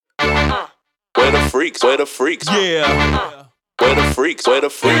Where the freaks, where the freaks. Yeah. Where the freaks, where the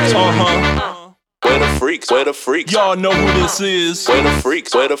freaks. Where the freaks, where the freaks. Y'all know who this is. Where the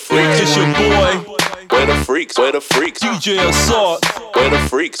freaks, where the freaks. It's your boy, Where the freaks, where the freaks. DJ Assault, Where the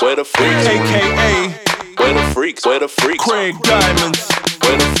freaks, where the freaks. aka Where the freaks, where the freaks. Craig Diamonds.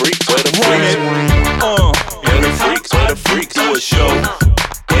 Where the freaks, where the Run freaks. it. Where the freaks, where the freaks. Do a show.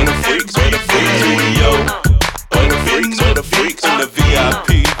 Where the freaks, where the freaks. Yo. Where the freaks, where the freaks. In the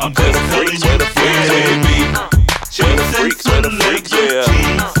VIP, I'm just telling you the freaks, baby. Where the freaks, where the freaks. Yeah.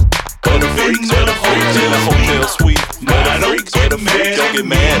 Where the freaks, where the freaks. In the hotel suite. Where the freaks, where the freaks. Don't get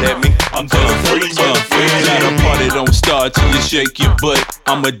mad at me. I'm now the party don't start till you shake your butt.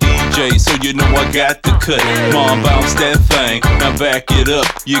 I'm a DJ, so you know I got the cut. Mom, bounce that thing, now back it up.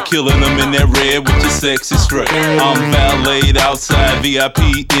 You're killing them in that red with your sexy strut. I'm valeted outside,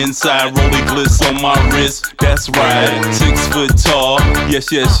 VIP inside, rolling bliss on my wrist. That's right, 6 foot tall.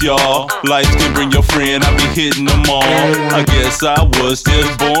 Yes, yes, y'all. Life can bring your friend, I be hitting them all. I guess I was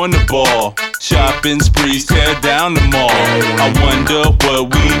just born to ball. Shopping sprees, tear down the mall. I wonder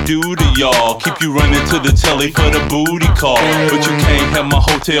what we do to y'all. Keep you running to the telly for the booty call, but you can't have my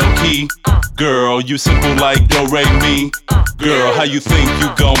hotel key. Girl, you simple like Do-Re-Mi. Girl, how you think you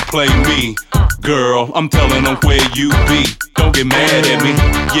gon' play me? Girl, I'm telling them where you be. Don't get mad at me,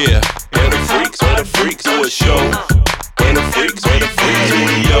 yeah. Where the freaks, where the freaks. Do a show. Where the freaks, where the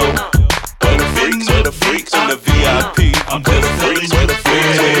freaks. Yo, Where the freaks, where the freaks. in the VIP, I'm just telling you the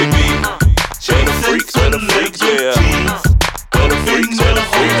freaks, baby. Where the freaks, where the freaks. yeah. Where the freaks, where the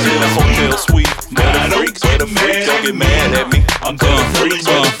freaks. In the hotel suite. Where the freaks, where the freaks. Don't get mad at me. I'm just telling you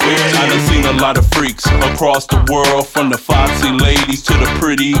the freaks. I done seen a lot of freaks across the world, from the foxy ladies to the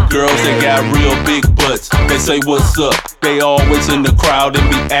pretty girls that got real big butts. They say what's up, they always in the crowd and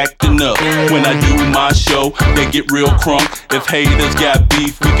be acting up. When I do my show, they get real crunk. If haters got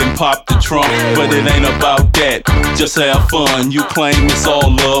beef, we can pop the trunk, but it ain't about that, just have fun. You claim it's all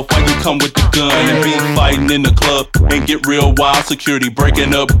love, why you come with the gun and be fighting in the club and get real wild? Security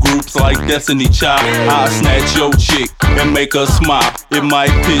breaking up groups like Destiny Child. I'll snatch your chick and make her smile. It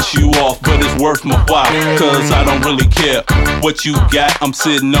might piss you off, but it's worth my while, cause I don't really care what you got. I'm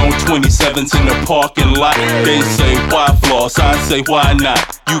sitting on 27s in the parking lot. They say why floss, I say why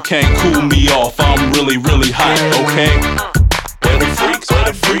not. You can't cool me off, I'm really, really hot, okay? Where the freaks, where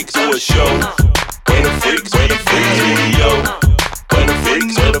the freaks. Do a show. Where the freaks, where the freaks. Yo, Where the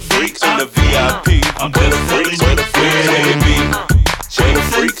freaks, where the freaks. in the VIP, I'm just telling you the freaks, baby. Where the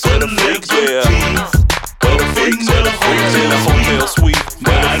freaks, where the freaks. Yeah. Where the freaks, where the freaks. In the hotel suite.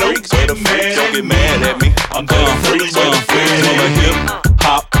 Where the freaks, where the freaks. Don't get mad at me. I'm just telling you the freaks. Well, a hip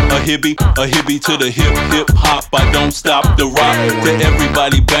hop, a hippie to the hip hop. I don't stop the rock to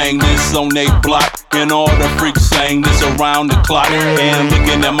everybody bang this on they block. And all the freaks sang this around the clock. And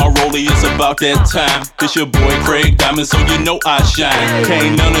looking at my rollie, it's about that time. It's your boy Craig Diamond, so you know I shine.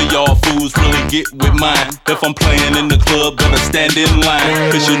 Can't none of y'all fools really get with mine. If I'm playing in the club, better stand in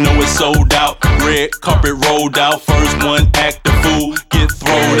line, cause you know it's sold out. Red carpet rolled out, first one act the fool, get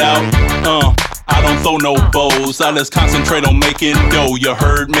throwed out. I don't throw no bows, I just concentrate on making dough, you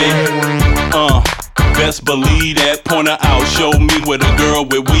heard me? Best believe that, point her out, show me where the girl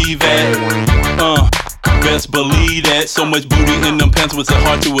with weave at. Best believe that, so much booty in them pants, was it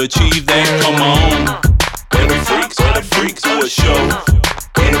hard to achieve that? Come on. Where the freaks, where the freaks. Do a show.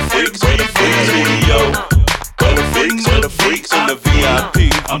 Where the freaks, where the freaks. Yo, Where the freaks, where the freaks. in the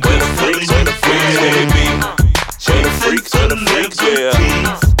VIP, I'm just telling you the freaks, baby. Where the freaks, where the freaks. Yeah.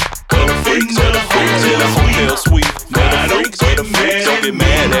 Where the freaks, where the freaks. In the hotel suite. Where the freaks, where the freaks. Don't get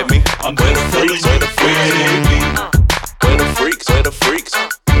mad at me. I'm just telling you the freaks, baby. Where the freaks, where the freaks.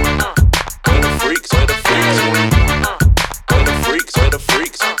 Where the freaks, where the freaks. Where the freaks, where the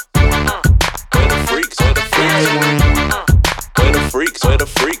freaks. Where the freaks, where the freaks. Where the freaks, where the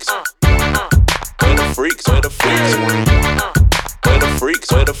freaks. Where the freaks, where the freaks. Where the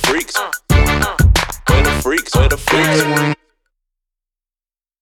freaks, where the freaks. Where the freaks, where the freaks.